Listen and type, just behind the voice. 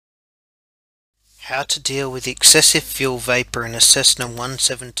How to deal with excessive fuel vapor in a Cessna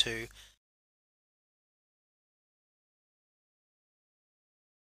 172.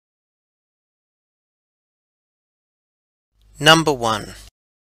 Number 1.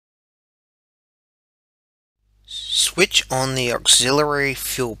 Switch on the auxiliary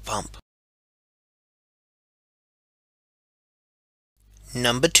fuel pump.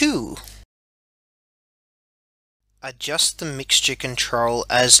 Number 2. Adjust the mixture control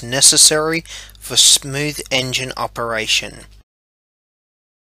as necessary for smooth engine operation.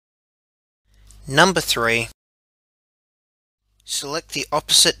 Number 3. Select the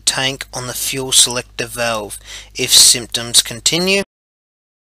opposite tank on the fuel selector valve if symptoms continue.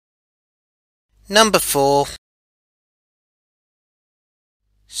 Number 4.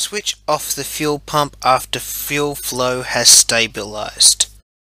 Switch off the fuel pump after fuel flow has stabilized.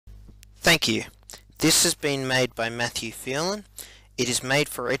 Thank you. This has been made by Matthew Phelan. It is made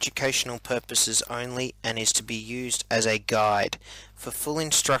for educational purposes only and is to be used as a guide. For full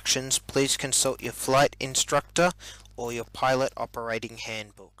instructions, please consult your flight instructor or your pilot operating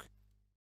handbook.